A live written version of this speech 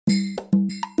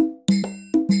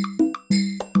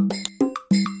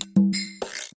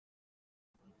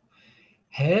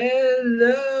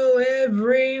Hello,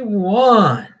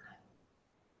 everyone.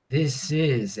 This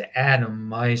is Adam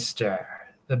Meister,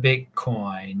 the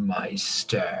Bitcoin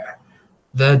Meister,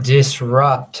 the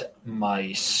Disrupt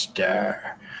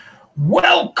Meister.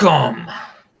 Welcome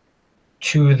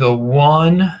to the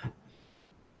One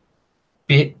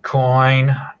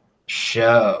Bitcoin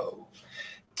Show.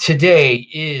 Today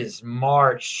is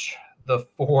March the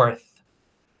 4th.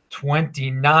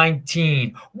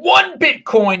 2019. One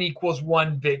Bitcoin equals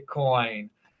one Bitcoin.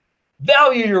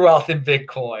 Value your wealth in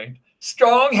Bitcoin.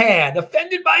 Strong hand.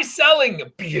 Offended by selling.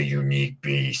 Be a unique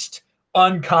beast.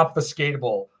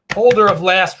 Unconfiscatable. Holder of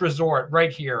last resort right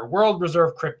here. World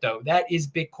Reserve Crypto. That is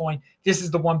Bitcoin. This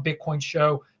is the One Bitcoin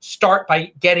Show. Start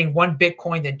by getting one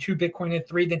Bitcoin, then two Bitcoin, then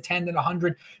three, then 10, then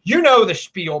 100. You know the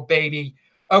spiel, baby.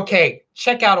 Okay,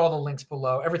 check out all the links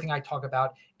below. Everything I talk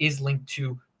about is linked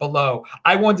to below.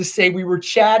 I wanted to say we were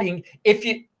chatting. If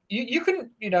you can,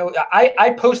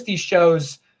 I post these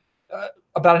shows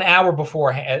about an hour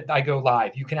before I go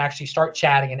live. You can actually start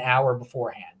chatting an hour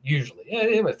beforehand,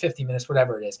 usually 50 minutes,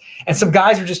 whatever it is. And some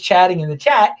guys are just chatting in the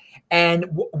chat. And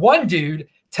one dude,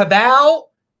 Taval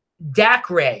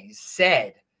Dacre,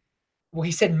 said, well,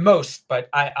 he said most, but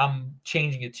I'm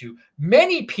changing it to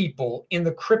many people in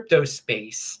the crypto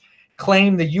space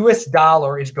claim the US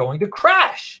dollar is going to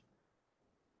crash,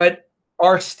 but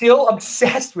are still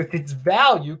obsessed with its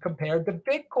value compared to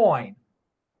Bitcoin.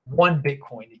 One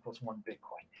Bitcoin equals one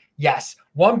Bitcoin. Yes,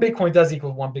 one Bitcoin does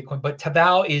equal one Bitcoin, but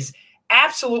Taval is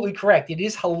absolutely correct. It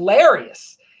is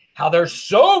hilarious how there's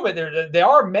so many, there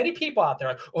are many people out there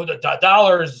like, oh, the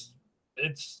dollar's,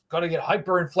 it's going to get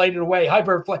hyperinflated away,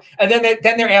 and then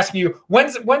they're asking you,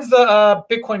 when's the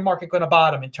Bitcoin market going to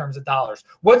bottom in terms of dollars?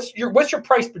 What's your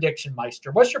price prediction,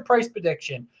 Meister? What's your price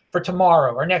prediction for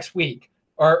tomorrow or next week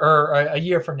or a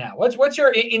year from now? What's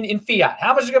your in fiat?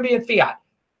 How much is it going to be in fiat?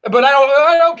 But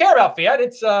I don't care about fiat.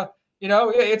 It's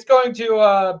it's going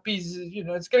to be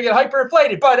it's going to get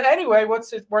hyperinflated. But anyway,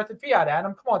 what's it worth in fiat,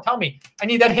 Adam? Come on, tell me. I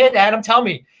need that hit, Adam. Tell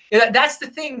me. That's the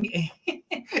thing.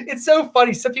 It's so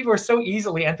funny. Some people are so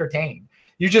easily entertained.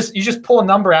 You just pull a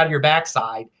number out of your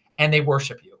backside and they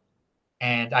worship you.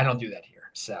 And I don't do that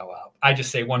here. So I just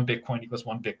say one Bitcoin equals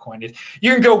one Bitcoin.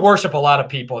 You can go worship a lot of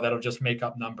people that'll just make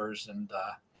up numbers and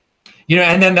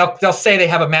and then they'll say they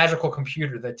have a magical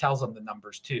computer that tells them the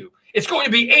numbers too. It's going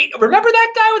to be 8. Remember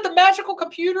that guy with the magical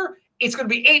computer? It's going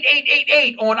to be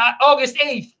 8888 on August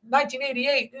 8th,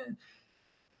 1988.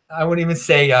 I wouldn't even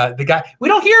say the guy. We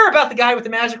don't hear about the guy with the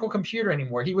magical computer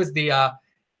anymore. He was the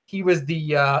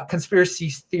conspiracy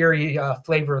theory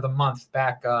flavor of the month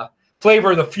back,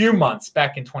 flavor of the few months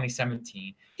back in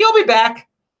 2017. He'll be back.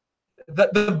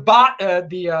 The bot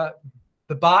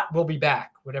will be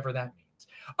back, whatever that means.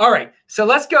 All right, so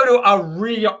let's go to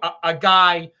a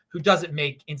guy who doesn't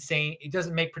make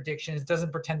predictions,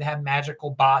 doesn't pretend to have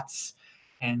magical bots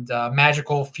and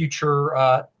magical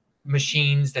future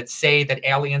machines that say that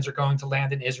aliens are going to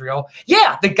land in Israel.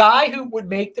 Yeah, the guy who would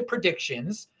make the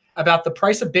predictions about the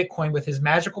price of Bitcoin with his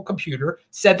magical computer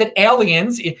said that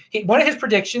aliens, one of his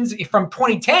predictions from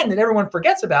 2010 that everyone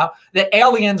forgets about, that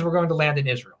aliens were going to land in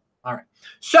Israel. All right.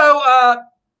 So,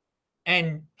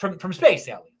 and from space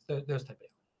aliens, those type of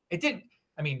aliens. It didn't,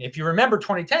 if you remember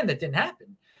 2010, that didn't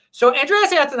happen. So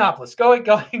Andreas Antonopoulos, going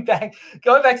back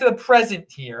to the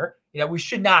present here, we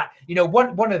should not,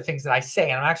 one of the things that I say,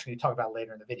 and I'm actually going to talk about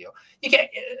later in the video, you can't,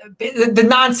 the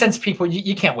nonsense people,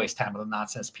 you can't waste time on the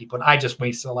nonsense people. And I just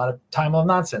wasted a lot of time on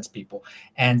nonsense people.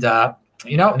 And, no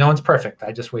one's perfect.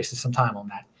 I just wasted some time on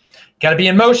that. Got to be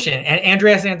in motion. And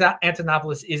Andreas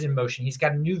Antonopoulos is in motion. He's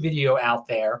got a new video out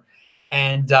there.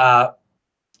 And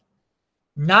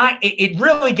it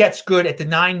really gets good at the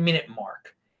 9-minute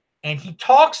mark. And he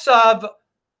talks of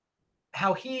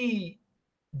how he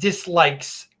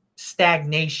dislikes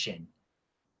stagnation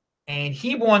and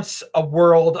he wants a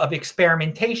world of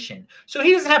experimentation. So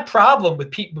he doesn't have problem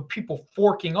with people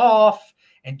forking off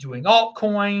and doing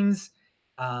altcoins.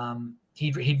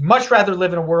 He'd much rather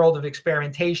live in a world of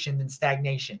experimentation than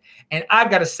stagnation. And I've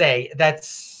got to say,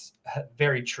 that's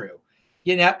very true.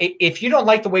 If you don't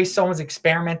like the way someone's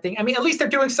experimenting, at least they're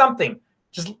doing something.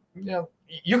 Just,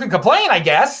 you can complain, I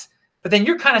guess, but then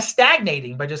you're kind of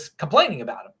stagnating by just complaining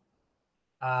about them.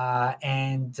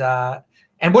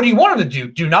 And what do you want them to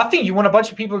do? Do nothing? You want a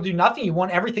bunch of people to do nothing? You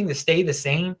want everything to stay the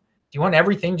same? Do you want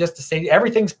everything just to stay?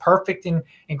 Everything's perfect in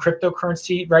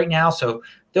cryptocurrency right now, so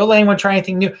don't let anyone try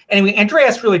anything new. Anyway,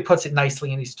 Andreas really puts it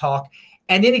nicely in his talk.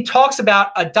 And then he talks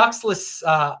about a duxless,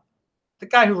 the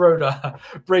guy who wrote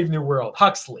Brave New World,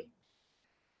 Huxley.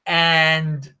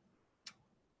 And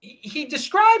he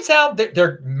describes how there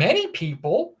are many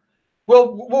people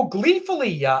will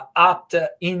gleefully opt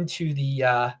into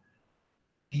the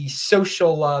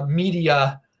social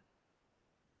media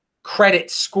credit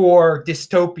score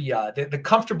dystopia, the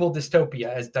comfortable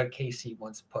dystopia, as Doug Casey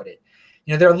once put it.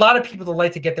 There are a lot of people that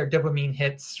like to get their dopamine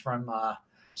hits from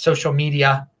social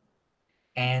media,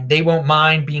 and they won't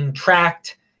mind being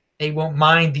tracked. They won't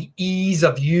mind the ease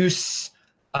of use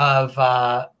of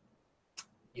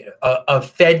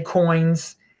Fed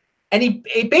coins. And he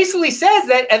basically says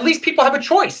that at least people have a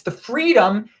choice. The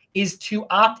freedom is to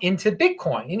opt into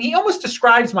Bitcoin. And he almost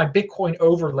describes my Bitcoin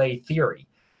overlay theory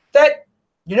that,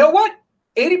 you know what?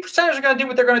 80% are going to do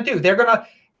what they're going to do. They're going to,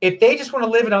 if they just want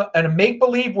to live in a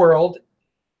make-believe world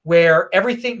where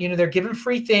everything, they're given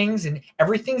free things and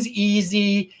everything's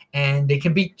easy, and they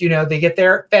can be, they get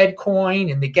their Fed coin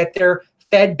and they get their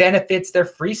Fed benefits, their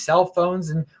free cell phones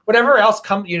and whatever else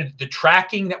come, the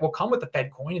tracking that will come with the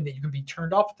Fed coin, and that you can be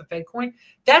turned off with the Fed coin.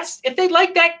 That's if they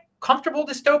like that comfortable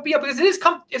dystopia, because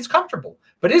it's comfortable,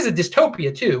 but it is a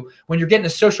dystopia too when you're getting a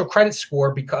social credit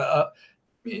score, because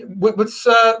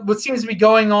what seems to be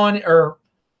going on, or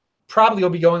probably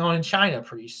will be going on in China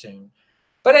pretty soon.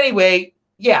 But anyway,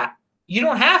 yeah, you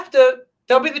don't have to.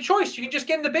 There'll be the choice. You can just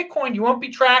get into Bitcoin. You won't be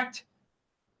tracked.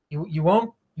 You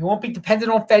won't be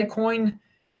dependent on Fed coin.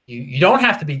 You don't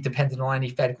have to be dependent on any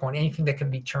Fed coin, anything that can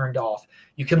be turned off.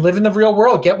 You can live in the real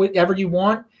world, get whatever you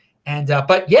want. And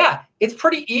but yeah, it's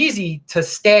pretty easy to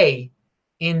stay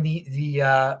in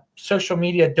the social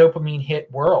media dopamine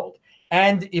hit world.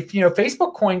 And if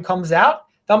Facebook coin comes out,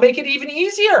 they'll make it even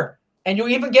easier, and you'll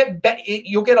even get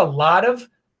a lot of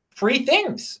free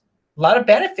things, a lot of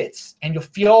benefits, and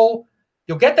you'll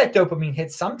get that dopamine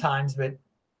hit sometimes, but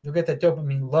you'll get that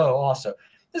dopamine low also.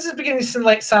 This is beginning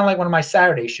to sound like one of my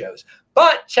Saturday shows,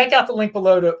 but check out the link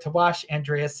below to watch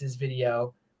Andreas's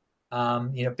video.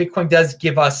 Bitcoin does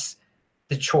give us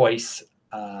the choice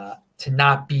to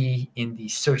not be in the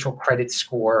social credit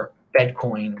score Fed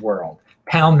coin world.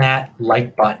 Pound that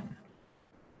like button.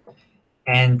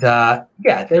 And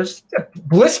there's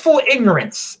blissful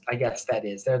ignorance, I guess that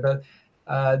is. They're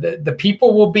the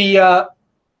people will be, I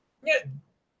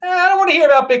don't want to hear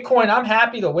about Bitcoin. I'm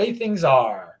happy the way things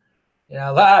are.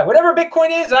 Whatever Bitcoin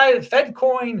is, Fed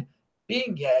coin,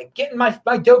 getting my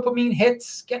dopamine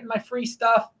hits, getting my free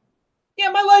stuff. Yeah,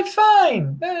 my life's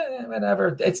fine.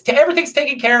 Whatever. Everything's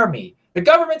taking care of me. The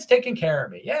government's taking care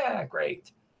of me. Yeah,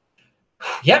 great.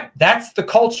 Yep, that's the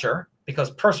culture, because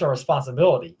personal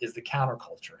responsibility is the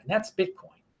counterculture, and that's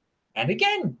Bitcoin. And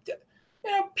again,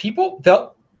 people,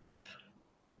 they'll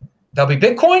be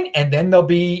Bitcoin, and then they'll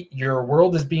be your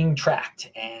world is being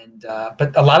tracked. And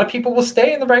but a lot of people will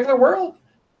stay in the regular world.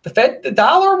 The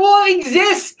dollar will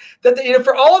exist.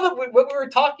 For all of what we were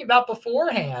talking about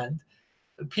beforehand,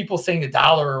 people saying the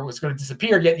dollar was going to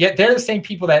disappear, yet they're the same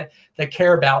people that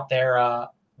care about their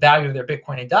value of their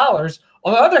Bitcoin in dollars.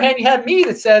 On the other hand, you have me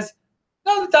that says,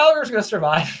 no, the dollar is going to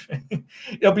survive.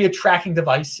 It'll be a tracking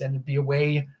device, and it'll be a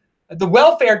way. The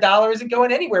welfare dollar isn't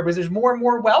going anywhere because there's more and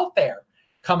more welfare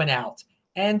coming out.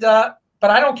 And but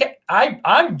I don't care.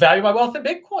 I value my wealth in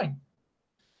Bitcoin.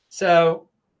 So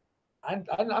I'm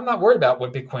not worried about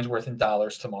what Bitcoin's worth in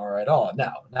dollars tomorrow at all.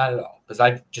 No, not at all. Because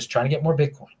I'm just trying to get more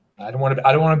Bitcoin. I don't want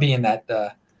to be in that.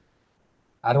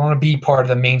 I don't want to be part of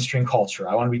the mainstream culture.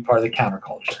 I want to be part of the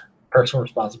counterculture. Personal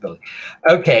responsibility.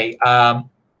 Okay.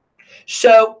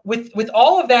 So with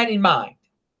all of that in mind,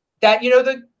 that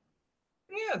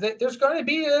there's going to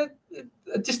be a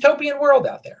dystopian world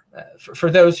out there for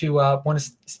those who want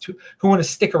to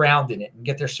stick around in it and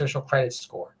get their social credit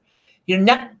score.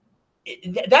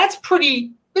 That's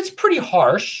pretty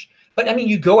harsh. But I mean,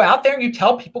 you go out there and you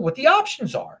tell people what the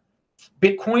options are.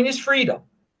 Bitcoin is freedom,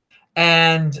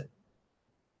 and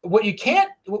what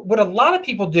a lot of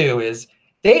people do is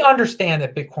they understand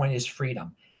that Bitcoin is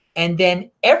freedom, and then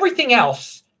everything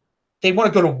else they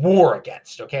want to go to war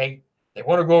against. Okay. They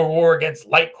want to go to war against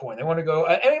Litecoin. They want to go.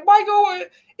 Why go?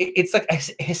 It's like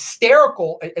a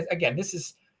hysterical. Again, this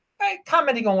is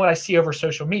commenting on what I see over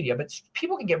social media, but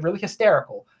people can get really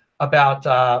hysterical about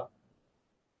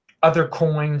other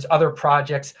coins, other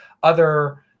projects,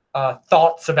 other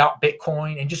thoughts about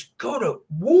Bitcoin, and just go to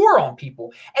war on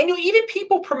people. And even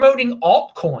people promoting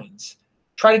altcoins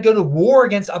try to go to war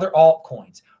against other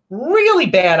altcoins. Really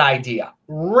bad idea.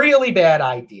 Really bad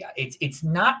idea. It's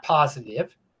not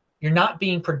positive. You're not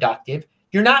being productive.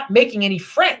 You're not making any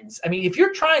friends. I mean, if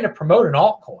you're trying to promote an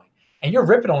altcoin and you're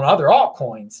ripping on other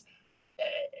altcoins,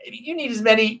 you need as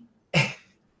many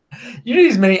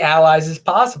allies as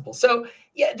possible. So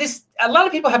yeah, a lot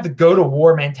of people have the go to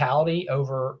war mentality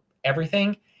over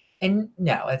everything, and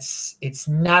no, it's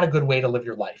not a good way to live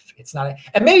your life. It's not.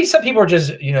 And maybe some people are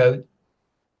just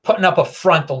putting up a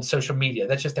front on social media.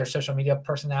 That's just their social media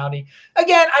personality.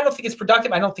 Again, I don't think it's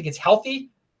productive. I don't think it's healthy,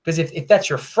 because if that's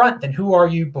your front, then who are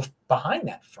you behind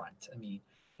that front? I mean,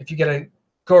 if you got to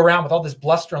go around with all this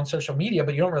bluster on social media,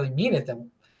 but you don't really mean it, then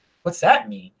what's that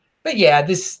mean? But yeah,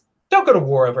 don't go to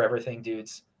war over everything,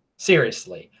 dudes.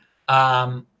 Seriously. There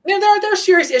are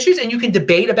serious issues, and you can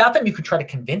debate about them. You can try to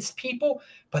convince people,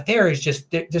 but there's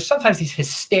sometimes these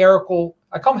hysterical,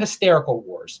 I call them hysterical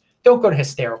wars. Don't go to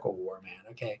hysterical war, man.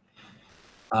 Okay.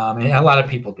 And a lot of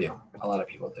people do.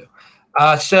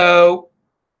 So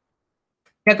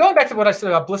now going back to what I said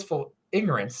about blissful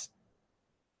ignorance,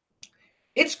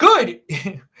 it's good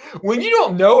when you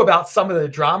don't know about some of the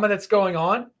drama that's going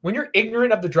on. When you're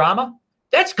ignorant of the drama,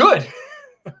 that's good.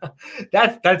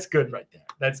 That's good right there.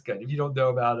 That's good. If you don't know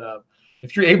about,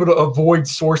 if you're able to avoid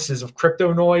sources of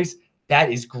crypto noise,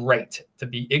 that is great. To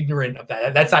be ignorant of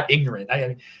that. That's not ignorant.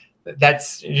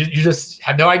 You just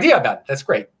have no idea about it. That's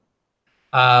great.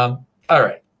 All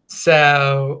right.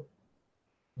 So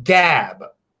Gab.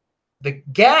 The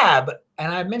Gab,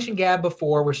 and I mentioned Gab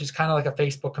before, which is kind of like a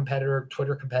Facebook competitor,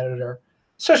 Twitter competitor,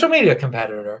 social media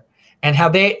competitor, and how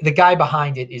the guy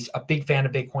behind it is a big fan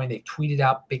of Bitcoin. They've tweeted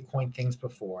out Bitcoin things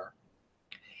before.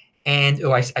 And,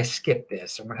 I skipped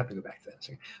this. I'm going to have to go back to this.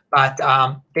 But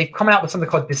they've come out with something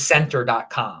called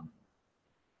Dissenter.com.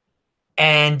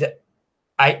 And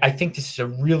I think this is a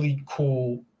really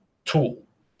cool tool.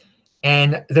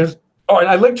 And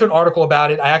I linked to an article about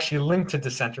it. I actually linked to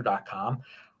Dissenter.com.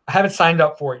 I haven't signed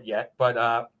up for it yet,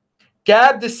 but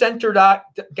Gab Dissenter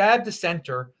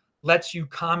lets you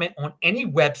comment on any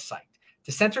website.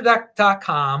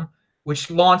 Dissenter.com, which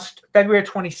launched February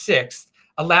 26th,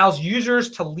 allows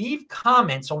users to leave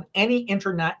comments on any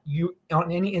internet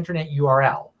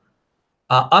URL.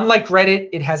 Unlike Reddit,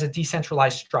 it has a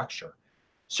decentralized structure,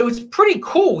 so it's pretty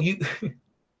cool.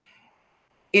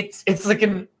 It's like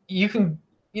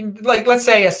let's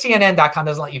say a CNN.com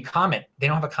doesn't let you comment. They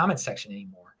don't have a comment section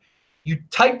anymore. You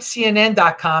type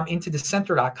CNN.com into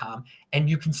Dissenter.com, and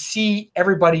you can see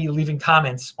everybody leaving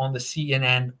comments on the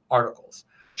CNN articles.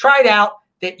 Try it out.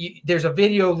 There's a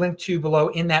video linked to below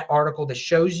in that article that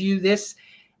shows you this.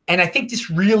 And I think this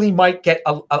really might get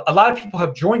a lot of people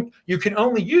have joined. You can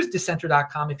only use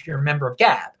Dissenter.com if you're a member of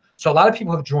Gab. So a lot of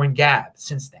people have joined Gab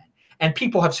since then. And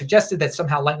people have suggested that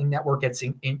somehow Lightning Network gets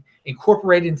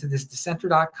incorporated into this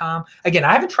Dissenter.com. Again,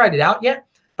 I haven't tried it out yet,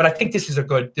 but I think seems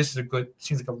like a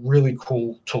really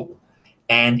cool tool.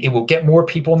 And it will get more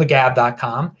people on the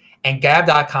Gab.com. And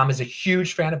Gab.com is a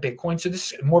huge fan of Bitcoin. So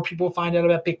more people will find out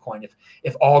about Bitcoin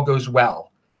if all goes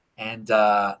well. And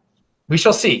we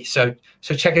shall see. So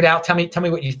check it out. Tell me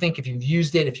what you think, if you've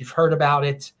used it, if you've heard about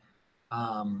it.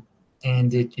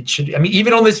 And it should,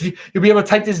 even on this, you'll be able to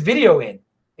type this video in.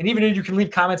 And even if you can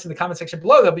leave comments in the comment section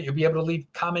below, but you'll be able to leave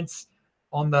comments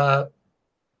on the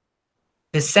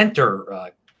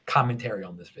Dissenter commentary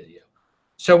on this video.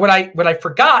 So what I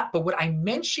forgot, but what I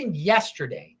mentioned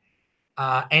yesterday,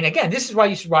 and again, this is why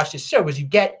you should watch this show, is you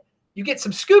get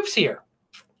some scoops here,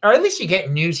 or at least you get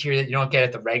news here that you don't get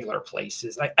at the regular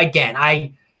places.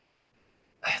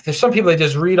 There's some people that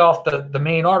just read off the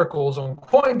main articles on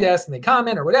CoinDesk and they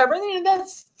comment or whatever, and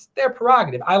that's their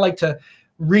prerogative. I like to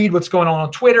read what's going on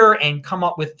Twitter and come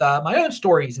up with my own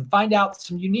stories and find out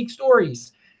some unique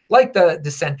stories like the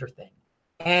Dissenter thing.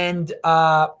 And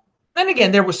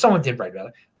again, someone did write about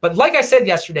it. But like I said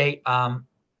yesterday, I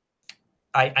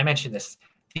mentioned this.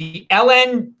 The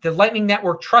Lightning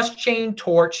Network Trust Chain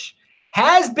torch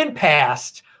has been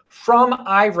passed from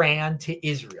Iran to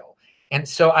Israel. And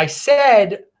so I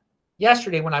said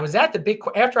yesterday when I was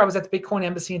after I was at the Bitcoin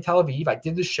embassy in Tel Aviv, I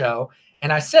did the show,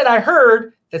 and I said I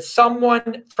heard that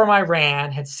someone from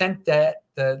Iran had sent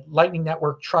the Lightning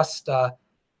Network Trust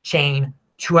chain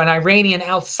to an Iranian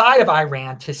outside of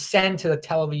Iran to send to the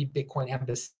Tel Aviv Bitcoin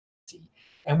embassy.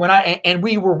 And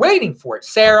we were waiting for it.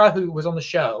 Sarah, who was on the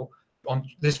show on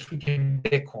This Week in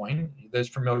Bitcoin, those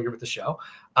familiar with the show,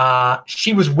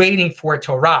 she was waiting for it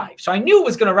to arrive. So I knew it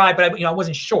was going to arrive, but I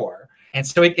wasn't sure. And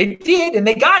so it did, and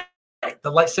they got it.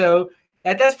 So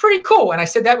that's pretty cool. And I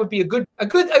said that would be a good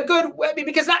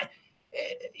because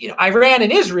Iran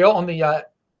and Israel on the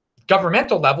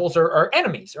governmental levels are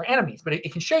enemies, but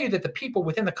it can show you that the people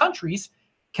within the countries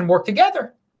can work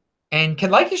together and can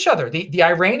like each other. The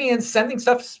Iranians sending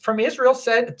stuff from Israel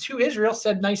said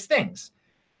nice things,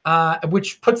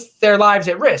 which puts their lives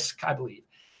at risk, I believe.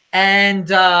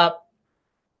 And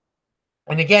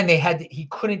again, he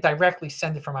couldn't directly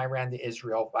send it from Iran to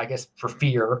Israel, I guess for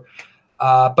fear.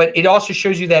 But it also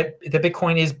shows you that the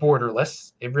Bitcoin is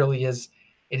borderless. It really is.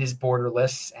 It is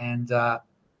borderless. And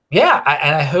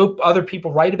I hope other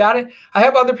people write about it. I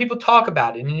hope other people talk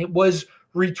about it. And it was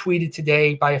retweeted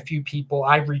today by a few people.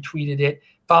 I retweeted it.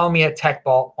 Follow me at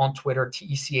TechBalt on Twitter,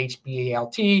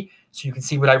 TechBalt, so you can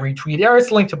see what I retweeted.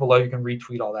 It's linked to below. You can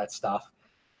retweet all that stuff.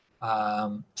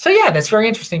 So yeah, that's very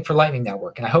interesting for Lightning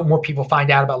Network, and I hope more people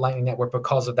find out about Lightning Network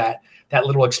because of that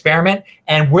little experiment.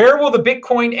 And where will the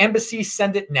Bitcoin embassy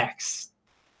send it next?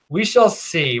 We shall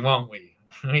see, won't we?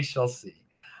 We shall see.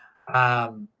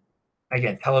 Again,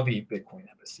 Tel Aviv Bitcoin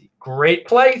embassy, great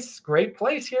place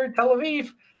here in Tel Aviv.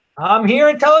 I'm here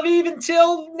in Tel Aviv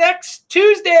until next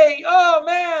Tuesday. Oh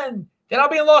man, then I'll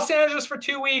be in Los Angeles for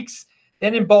 2 weeks,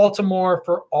 then in Baltimore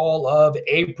for all of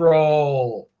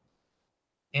April.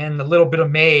 And a little bit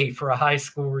of May for a high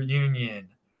school reunion.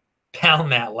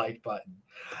 Pound that like button.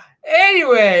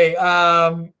 Anyway,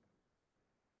 and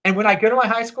when I go to my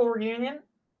high school reunion,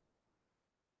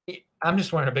 I'm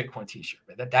just wearing a Bitcoin t-shirt.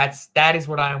 That is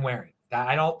what I'm wearing.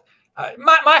 I don't.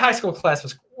 My high school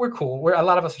class we're cool. A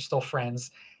lot of us are still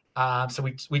friends. So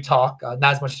we talk, not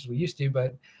as much as we used to,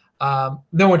 but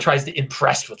no one tries to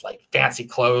impress with like fancy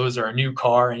clothes or a new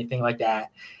car or anything like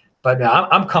that. But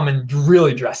I'm coming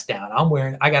really dressed down.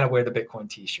 I got to wear the Bitcoin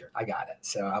t-shirt. I got it.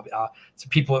 So so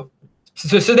people,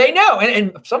 so they know,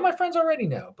 and some of my friends already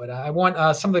know, but I want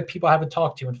some of the people I haven't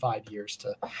talked to in 5 years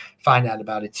to find out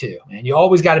about it too. And you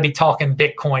always got to be talking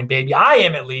Bitcoin, baby. I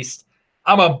am, at least.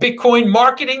 I'm a Bitcoin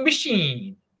marketing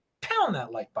machine. Pound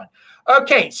that like button.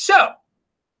 Okay, so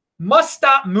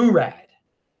Mustap Murad,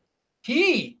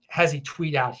 he has a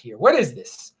tweet out here. What is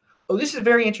this? Oh, this is a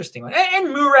very interesting one.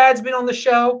 And Murad's been on the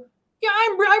show. Yeah,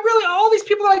 I really, all these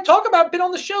people that I talk about have been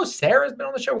on the show. Sarah's been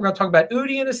on the show. We're going to talk about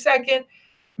Udi in a second.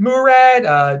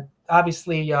 Murad,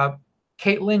 obviously,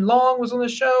 Caitlin Long was on the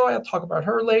show. I'll talk about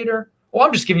her later. Well,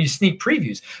 I'm just giving you sneak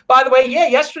previews. By the way, yeah,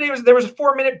 yesterday there was a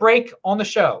 4-minute break on the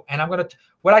show, and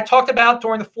what I talked about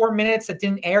during the 4 minutes that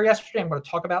didn't air yesterday, I'm going to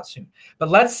talk about soon. But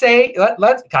let's say,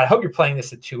 God, I hope you're playing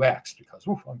this at 2x because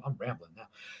I'm rambling now.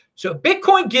 So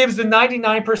Bitcoin gives the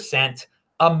 99%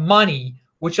 of money,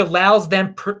 which allows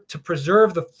them to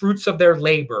preserve the fruits of their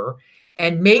labor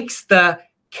and makes the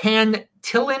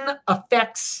Cantillon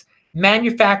effects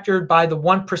manufactured by the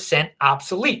 1%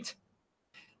 obsolete.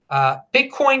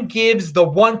 Bitcoin gives the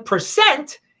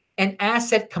 1% an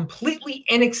asset completely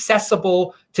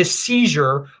inaccessible to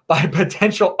seizure by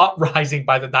potential uprising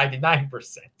by the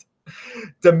 99%.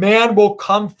 Demand will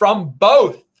come from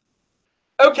both.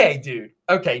 Okay, dude.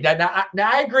 Okay, now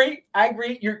I agree.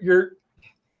 You're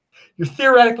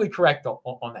theoretically correct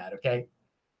on that. Okay,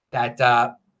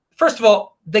 that first of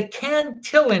all, the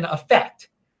Cantillon effect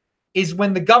is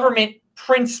when the government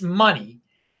prints money,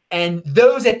 and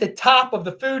those at the top of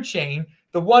the food chain,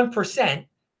 the 1%,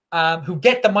 who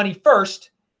get the money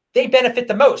first, they benefit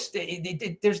the most.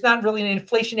 There's not really an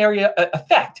inflationary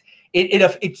effect.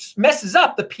 It messes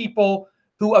up the people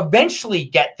who eventually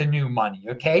get the new money,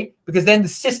 okay? Because then the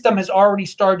system has already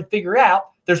started to figure out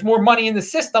there's more money in the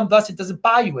system, thus it doesn't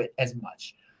buy you it as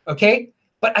much, okay?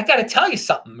 But I got to tell you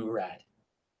something, Murad.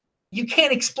 You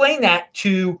can't explain that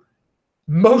to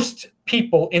most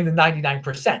people in the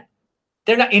 99%.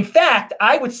 They're not. In fact,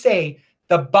 I would say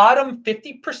the bottom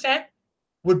 50%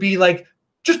 would be like,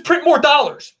 just print more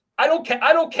dollars. I don't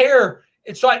care.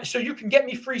 So you can get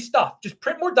me free stuff. Just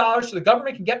print more dollars so the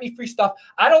government can get me free stuff.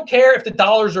 I don't care if the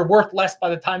dollars are worth less by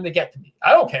the time they get to me.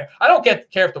 I don't care. I don't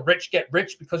care if the rich get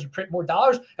rich because you print more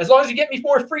dollars, as long as you get me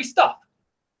more free stuff.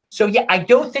 So yeah, I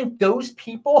don't think those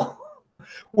people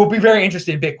will be very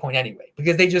interested in Bitcoin anyway,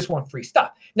 because they just want free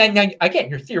stuff. Now again,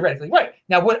 you're theoretically right.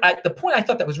 Now, the point I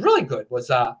thought that was really good was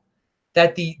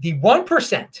that the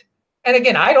 1%, and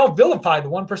again, I don't vilify the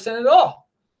 1% at all.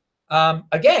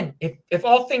 Again, if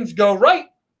all things go right,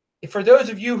 for those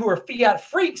of you who are fiat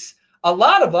freaks, a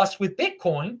lot of us with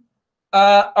Bitcoin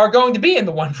are going to be in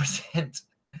the 1%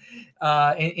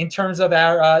 in terms of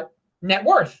our net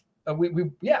worth.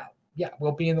 We'll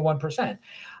be in the 1%.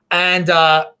 And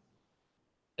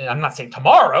I'm not saying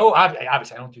tomorrow.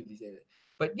 Obviously, I don't do these days.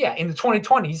 But yeah, in the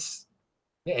 2020s,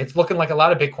 it's looking like a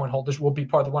lot of Bitcoin holders will be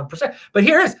part of the 1%. But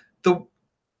here's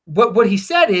what he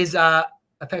said is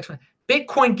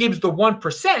Bitcoin gives the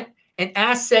 1% an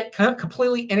asset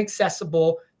completely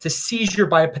inaccessible to seizure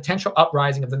by a potential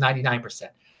uprising of the 99%.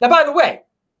 Now, by the way,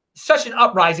 such an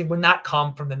uprising would not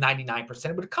come from the 99%.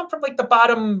 It would come from like the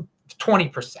bottom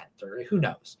 20% or who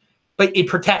knows. But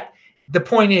the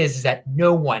point is that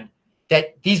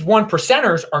that these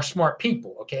 1%ers are smart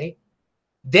people, okay?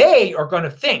 They are going to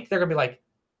think, they're going to be like,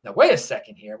 now, wait a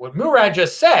second here. What Murad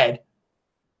just said,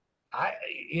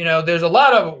 there's a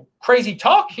lot of crazy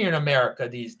talk here in America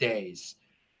these days.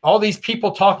 All these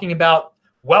people talking about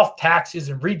wealth taxes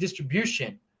and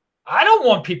redistribution. I don't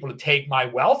want people to take my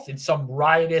wealth in some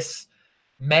riotous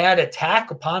mad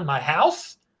attack upon my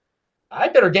house, I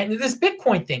better get into this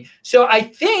Bitcoin thing. So I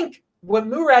think what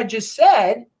Murad just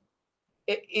said,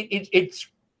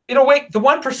 it'll wake the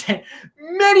 1%,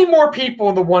 many more people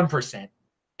in the 1%,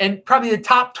 and probably the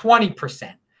top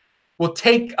 20% will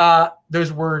take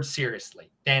those words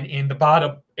seriously than in the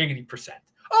bottom 80%.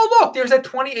 Oh, look, there's that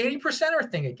 80%er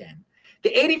thing again. The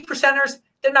 80%ers,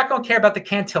 they're not going to care about the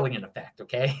Cantillon effect,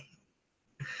 okay?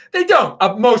 They don't.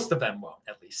 Most of them won't,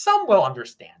 at least. Some will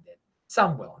understand it.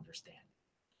 Some will understand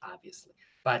it, obviously.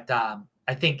 But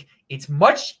I think it's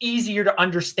much easier to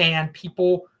understand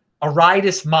people, a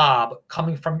riotous mob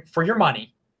coming for your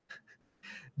money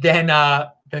than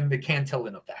the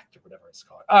Cantillon effect or whatever it's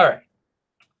called. All right.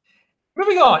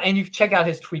 Moving on, and you can check out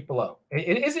his tweet below.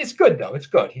 It's good, though. It's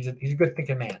good. He's a good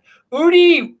thinking man.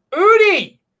 Udi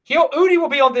will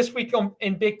be on This Week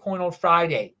in Bitcoin on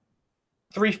Friday,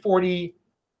 3:40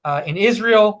 in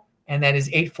Israel, and that is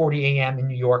 8:40 a.m. in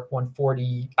New York,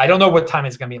 1:40. I don't know what time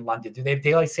it's going to be in London. Do they have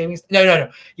daylight savings? No.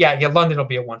 Yeah, London will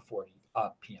be at 1:40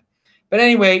 p.m. But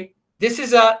anyway, this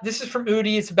is from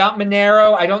Udi. It's about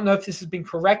Monero. I don't know if this has been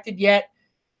corrected yet,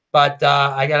 but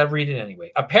I got to read it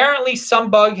anyway. Apparently, some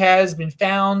bug has been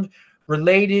found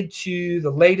related to the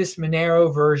latest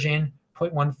Monero version,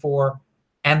 0.14,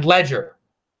 and Ledger.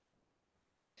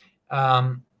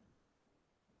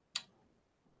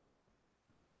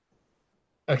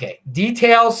 Okay,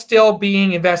 details still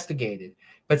being investigated,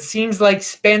 but seems like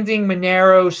spending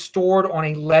Monero stored on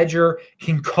a ledger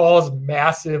can cause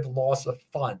massive loss of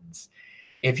funds.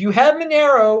 If you have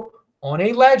Monero on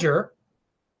a ledger,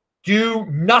 do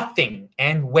nothing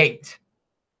and wait.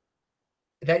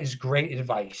 That is great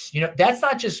advice. You know, that's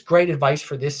not just great advice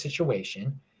for this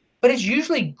situation, but it's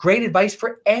usually great advice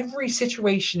for every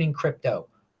situation in crypto.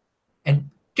 And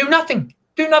do nothing.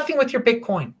 Do nothing with your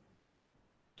Bitcoin.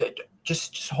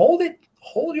 Just hold it.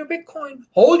 Hold your Bitcoin.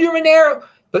 Hold your Monero.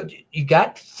 But you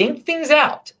got to think things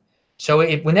out. So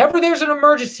whenever there's an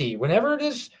emergency, whenever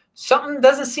there's something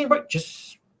doesn't seem right,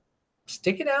 just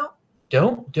stick it out.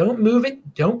 Don't move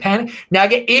it. Don't panic. Now,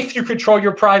 again, if you control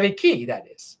your private key, that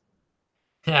is.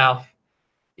 Now,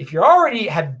 if you already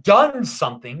have done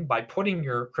something by putting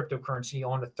your cryptocurrency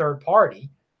on a third party,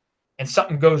 and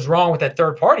something goes wrong with that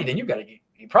third party, then you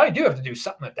probably do have to do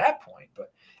something at that point.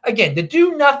 But again, the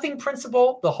do nothing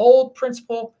principle, the hold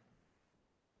principle,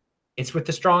 it's with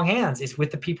the strong hands. It's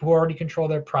with the people who already control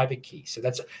their private key. So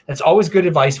that's always good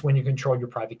advice when you control your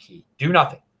private key. Do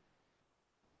nothing.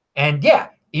 And yeah,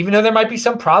 even though there might be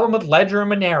some problem with Ledger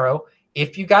and Monero,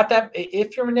 if you got that,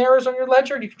 if your Monero is on your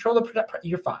Ledger and you control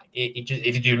you're fine.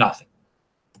 If you do nothing.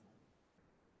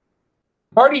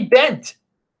 Marty Bent,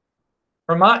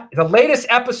 from the latest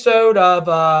episode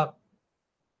of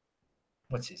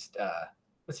what's his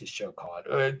show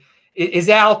called? Is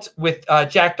out with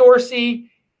Jack Dorsey.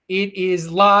 It is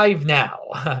live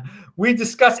now. We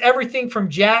discuss everything from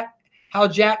how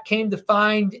Jack came to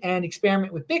find and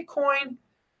experiment with Bitcoin,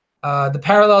 the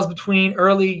parallels between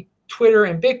early Twitter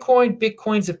and Bitcoin,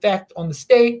 Bitcoin's effect on the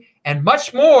state, and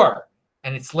much more.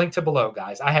 And it's linked to below,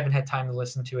 guys. I haven't had time to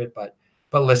listen to it, but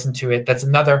listen to it. That's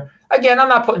another. Again, I'm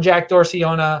not putting Jack Dorsey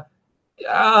on a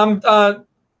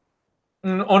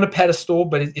pedestal,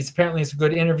 but apparently it's a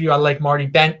good interview. I like Marty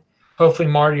Bent. Hopefully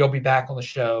Marty will be back on the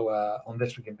show on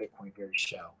This Week in Bitcoin very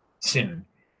show soon.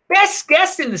 Best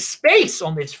guest in the space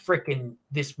on this freaking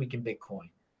This Week in Bitcoin.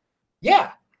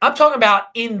 Yeah, I'm talking about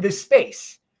in the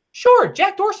space. Sure,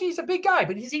 Jack Dorsey is a big guy,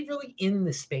 but is he really in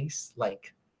the space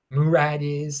like Murad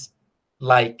is,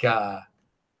 like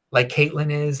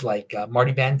Caitlin is, like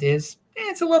Marty Bent is?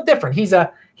 It's a little different.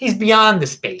 He's beyond the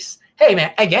space. Hey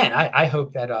man, again, I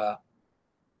hope that I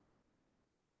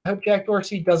hope Jack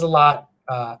Dorsey does a lot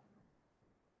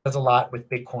with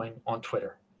Bitcoin on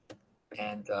Twitter.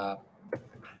 And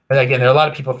but again, there are a lot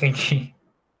of people think the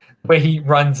way he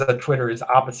runs Twitter is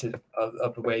opposite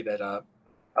of the way that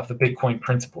of the Bitcoin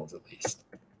principles, at least.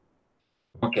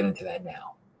 Won't get into that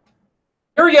now.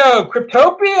 Here we go.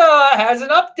 Cryptopia has an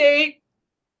update.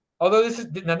 Although this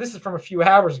is from a few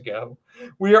hours ago.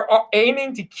 We are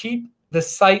aiming to keep the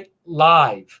site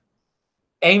live.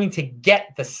 Aiming to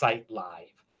get the site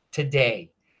live today.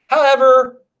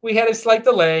 However, we had a slight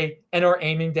delay and are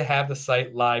aiming to have the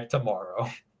site live tomorrow.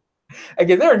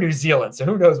 Again, they're in New Zealand, so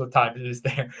who knows what time it is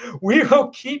there. We will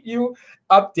keep you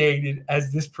updated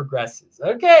as this progresses.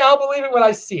 Okay, I'll believe it when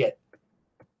I see it.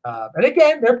 And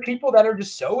again, there are people that are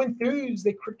just so enthused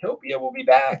that Cryptopia will be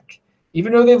back,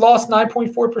 even though they lost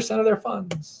 9.4% of their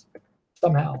funds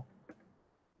somehow.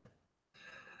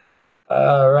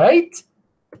 All right.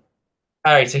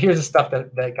 So here's the stuff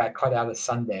that got cut out of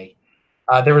Sunday.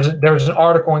 There was an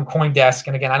article in CoinDesk,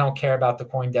 and again, I don't care about the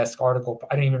CoinDesk article.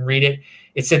 I didn't even read it.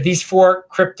 It said these 4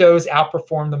 cryptos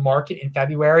outperformed the market in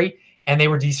February, and they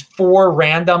were these 4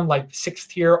 random, like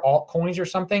 6-tier altcoins or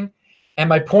something. And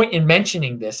my point in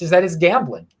mentioning this is that it's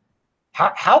gambling.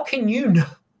 How can you know?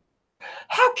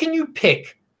 How can you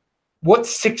pick what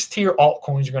 6-tier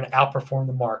altcoins are going to outperform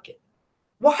the market?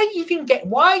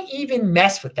 Why even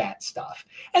mess with that stuff?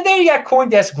 And then you got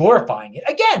CoinDesk glorifying it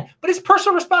again, but it's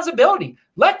personal responsibility.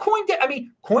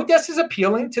 CoinDesk is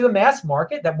appealing to the mass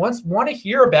market that want to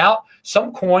hear about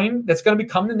some coin that's going to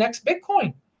become the next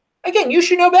Bitcoin. Again, you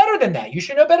should know better than that. You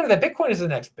should know better that Bitcoin is the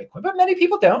next Bitcoin, but many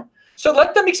people don't. So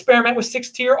let them experiment with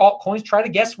 6-tier altcoins, try to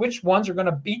guess which ones are going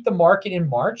to beat the market in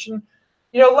March, and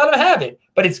let them have it.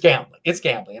 But it's gambling. It's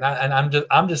gambling, and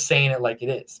I'm just saying it like it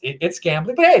is. It's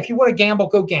gambling. But hey, if you want to gamble,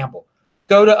 go gamble.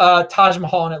 Go to Taj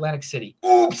Mahal in Atlantic City.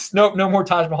 Oops, no more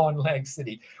Taj Mahal in Atlantic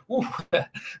City.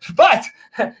 But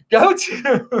go to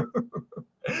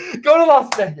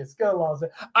Las Vegas. Go to Las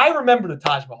Vegas. I remember the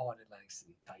Taj Mahal in Atlantic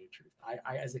City. To tell you the truth,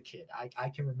 I as a kid, I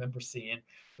can remember seeing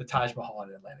the Taj Mahal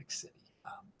in Atlantic City.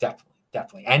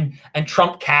 Definitely, and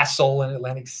Trump Castle in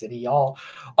Atlantic City, all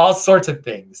sorts of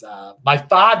things. My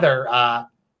father, I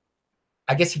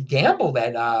guess he gambled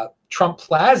at Trump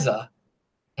Plaza,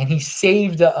 and he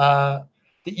saved. You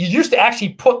used to actually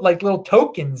put like little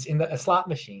tokens in the slot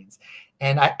machines,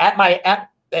 and at my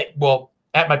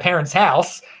parents'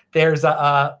 house, there's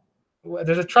a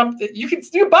Trump that you can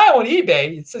buy on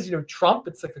eBay. It says Trump.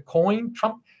 It's like a coin,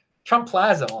 Trump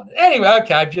Plaza on it. Anyway,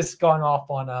 okay, I've just gone off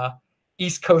on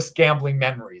East Coast gambling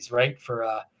memories, right?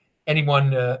 For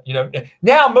anyone,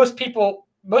 now most people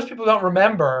don't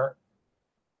remember.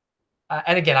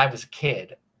 And again, I was a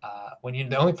kid when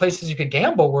the only places you could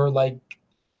gamble were like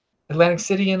Atlantic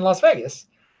City and Las Vegas.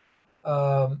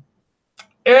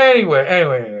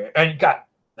 Anyway, and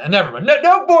never mind.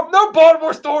 No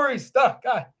Baltimore stories. Oh,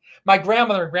 God, my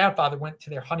grandmother and grandfather went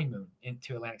to their honeymoon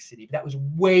into Atlantic City. That was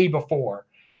way before.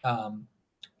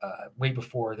 Way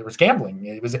before there was gambling.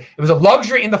 It was a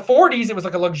luxury in the 40s. It was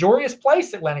like a luxurious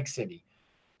place, Atlantic City.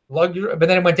 But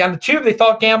then it went down the tube. They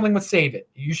thought gambling would save it.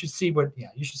 You should see what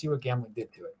gambling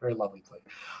did to it. Very lovely place.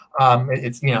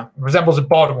 It's resembles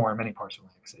Baltimore in many parts of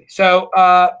Atlantic City. So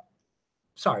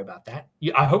sorry about that.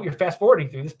 I hope you're fast forwarding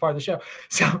through this part of the show.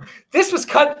 So this was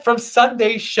cut from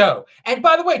Sunday's show. And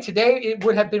by the way, today it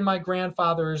would have been my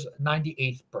grandfather's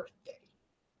 98th birthday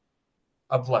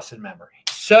of blessed memory.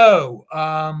 So,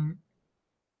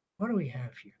 what do we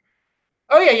have here?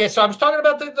 Oh, yeah. So I was talking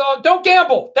about the don't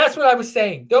gamble. That's what I was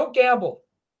saying. Don't gamble.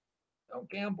 Don't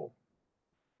gamble.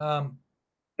 Don't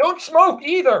smoke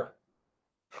either.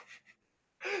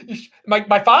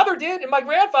 My father did, and my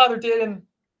grandfather did, and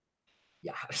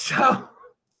yeah. So,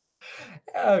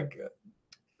 oh, good.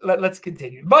 Let's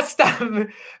continue. Must stop.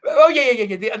 Oh,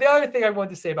 yeah. The other thing I wanted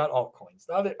to say about altcoins.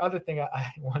 The other thing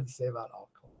I wanted to say about altcoins.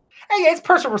 Hey, it's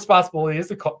personal responsibility. Is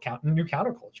the new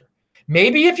counterculture.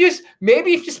 Maybe if you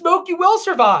smoke, you will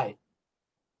survive.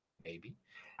 Maybe.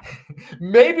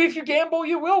 Maybe if you gamble,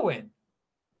 you will win.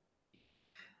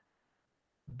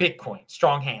 Bitcoin,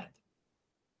 strong hand.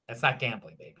 That's not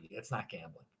gambling, baby. It's not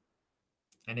gambling,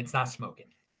 and it's not smoking.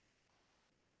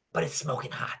 But it's smoking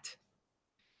hot.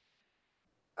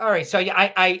 All right, so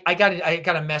yeah, I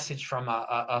got a message from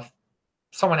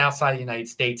someone outside the United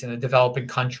States in a developing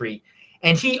country.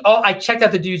 And I checked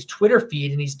out the dude's Twitter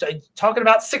feed, and he's talking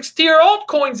about 6-tier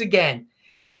altcoins again.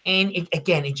 And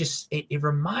it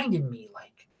reminded me,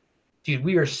 like, dude,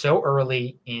 we are so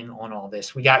early in on all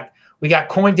this. We got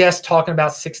CoinDesk talking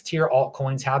about 6-tier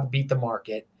altcoins, how to beat the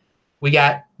market. We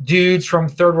got dudes from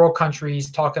third world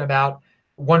countries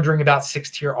wondering about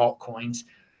 6-tier altcoins.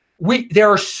 There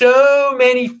are so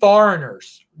many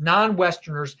foreigners,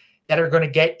 non-Westerners, that are going to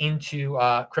get into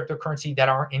cryptocurrency that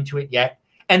aren't into it yet.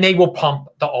 And they will pump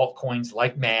the altcoins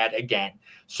like mad again.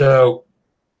 So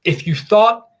if you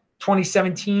thought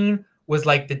 2017 was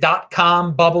like the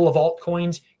 .com bubble of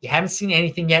altcoins, you haven't seen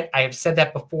anything yet. I have said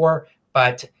that before,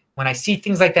 but when I see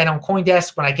things like that on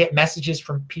CoinDesk, when I get messages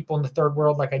from people in the third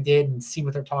world like I did and see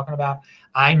what they're talking about,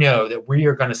 I know that we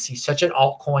are going to see such an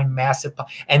altcoin massive pump.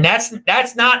 And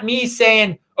that's not me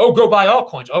saying, oh, go buy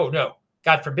altcoins. Oh, no.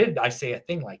 God forbid I say a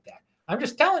thing like that. I'm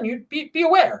just telling you, be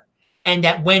aware. And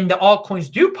that when the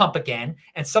altcoins do pump again,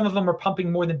 and some of them are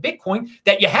pumping more than Bitcoin,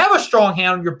 that you have a strong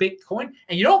hand on your Bitcoin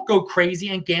and you don't go crazy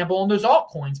and gamble on those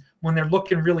altcoins when they're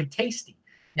looking really tasty.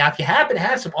 Now, if you happen to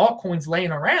have some altcoins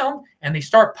laying around and they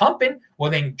start pumping,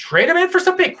 well, then trade them in for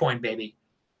some Bitcoin, baby.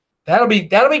 That'll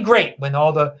be great when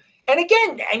all the, and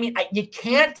again, I mean,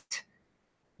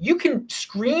 you can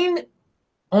scream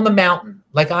on the mountain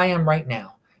like I am right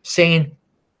now saying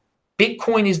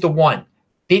Bitcoin is the one.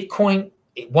 Bitcoin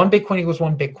equals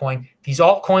one Bitcoin. These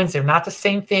altcoins, they're not the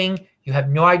same thing. You have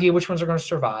no idea which ones are going to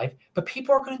survive, but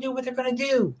people are going to do what they're going to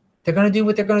do. They're going to do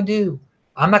what they're going to do.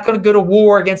 I'm not going to go to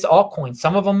war against altcoins.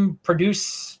 Some of them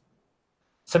produce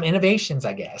some innovations,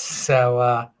 I guess.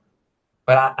 So,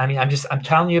 but I mean, I'm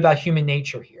telling you about human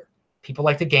nature here. People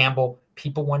like to gamble.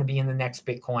 People want to be in the next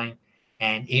Bitcoin,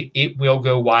 and it will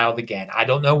go wild again. I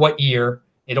don't know what year.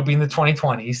 It'll be in the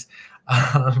 2020s.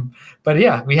 But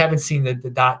yeah, we haven't seen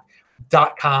the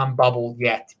dot-com bubble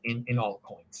yet in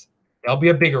altcoins. There'll be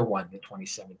a bigger one in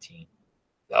 2017.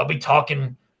 They'll be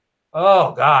talking,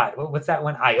 oh God, what's that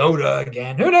one? IOTA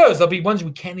again. Who knows? There'll be ones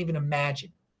we can't even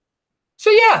imagine. So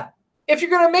yeah, if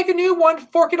you're going to make a new one,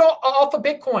 fork it off of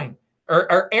Bitcoin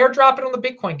or airdrop it on the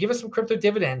Bitcoin. Give us some crypto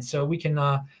dividends so we can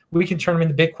turn them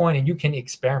into Bitcoin and you can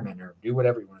experiment or do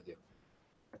whatever you want to do.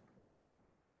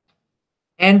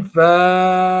 And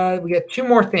we got two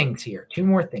more things here. Two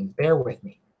more things. Bear with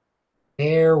me.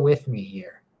 Bear with me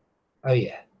here. Oh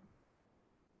yeah.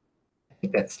 I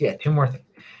think that's, yeah, two more things.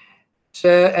 So,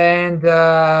 and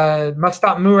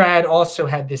Mustap Murad also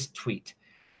had this tweet.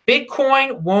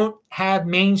 Bitcoin won't have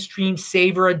mainstream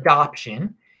saver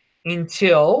adoption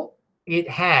until it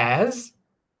has,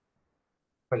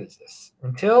 what is this?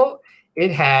 Until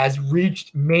it has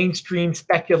reached mainstream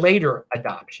speculator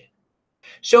adoption.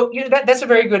 So, you know, that's a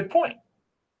very good point.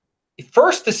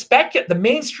 First, the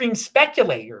mainstream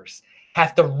speculators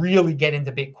have to really get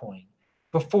into Bitcoin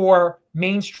before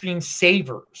mainstream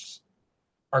savers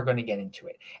are going to get into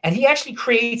it. And he actually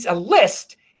creates a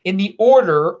list in the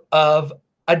order of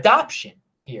adoption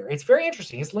here. It's very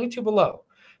interesting. It's linked to below.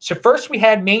 So first we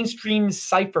had mainstream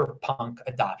cypherpunk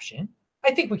adoption.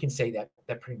 I think we can say that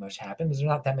pretty much happened because there's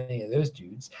not that many of those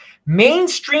dudes.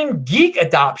 Mainstream geek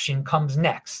adoption comes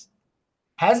next.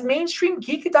 Has mainstream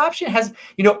geek adoption?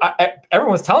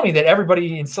 Everyone's telling me that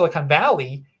everybody in Silicon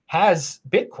Valley has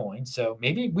Bitcoin. So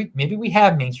maybe we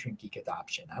have mainstream geek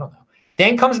adoption. I don't know.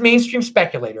 Then comes mainstream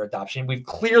speculator adoption. We've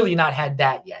clearly not had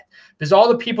that yet. There's all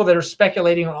the people that are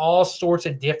speculating on all sorts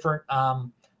of different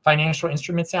financial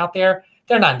instruments out there.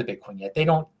 They're not into Bitcoin yet. They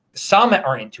don't. Some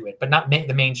are into it, but not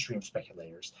the mainstream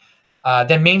speculators.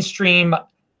 Then mainstream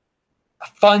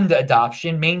fund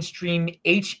adoption, mainstream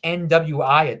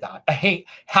HNWI adoption,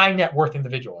 high net worth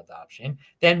individual adoption.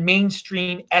 Then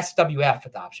mainstream SWF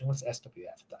adoption. What's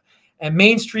SWF? And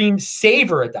mainstream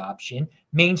saver adoption,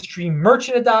 mainstream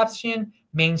merchant adoption,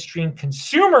 mainstream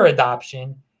consumer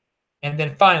adoption, and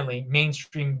then finally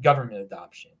mainstream government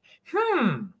adoption.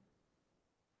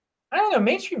 I don't know.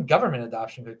 Mainstream government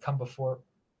adoption could come before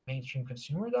mainstream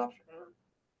consumer adoption.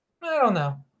 I don't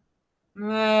know.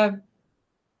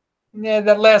 Yeah,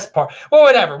 that last part. Well,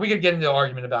 whatever. We could get into an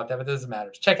argument about that, but it doesn't matter.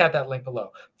 Check out that link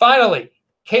below. Finally,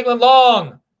 Caitlin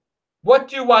Long. What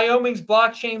do Wyoming's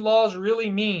blockchain laws really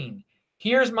mean?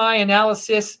 Here's my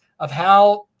analysis of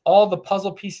how all the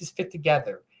puzzle pieces fit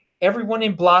together. Everyone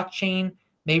in blockchain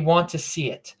may want to see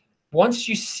it. Once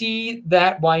you see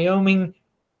that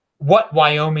what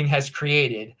Wyoming has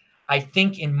created, I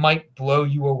think it might blow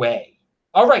you away.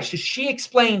 All right, so she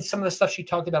explains some of the stuff she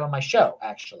talked about on my show,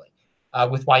 actually,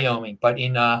 with Wyoming, but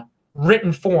in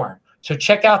written form. So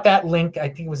check out that link. I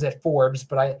think it was at Forbes,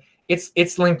 but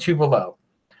it's linked to below.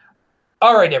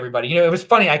 All right, everybody. You know, it was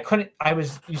funny.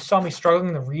 You saw me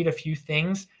struggling to read a few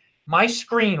things. My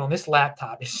screen on this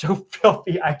laptop is so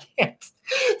filthy, I can't.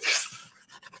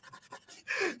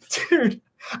 Dude,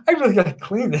 I really got to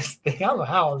clean this thing. I don't know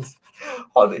how.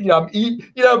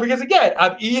 Because again,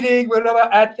 I'm eating when I'm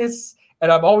at this,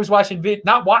 and I'm always watching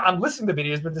I'm listening to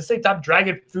videos, but at the same time,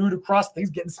 dragging food across things,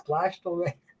 getting splashed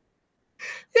away.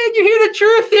 And you hear the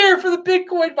truth here for the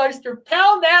Bitcoin Meister.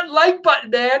 Pound that like button,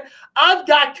 man. I've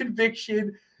got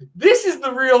conviction. This is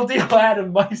the real deal,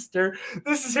 Adam Meister.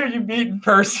 This is who you meet in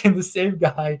person, the same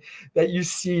guy that you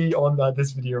see on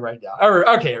this video right now.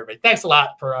 Okay, everybody. Thanks a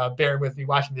lot for bearing with me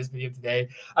watching this video today.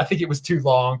 I think it was too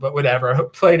long, but whatever.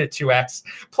 Played at 2x.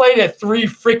 Played at 3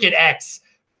 freaking X.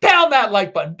 Pound that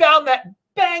like button.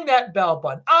 Bang that bell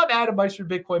button. I'm Adam Meister,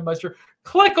 Bitcoin Meister.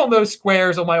 Click on those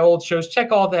squares on my old shows.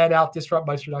 Check all that out.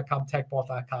 DisruptMeister.com,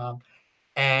 TechBalt.com.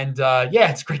 And yeah,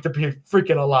 it's great to be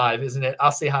freaking alive, isn't it?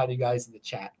 I'll say hi to you guys in the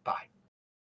chat. Bye.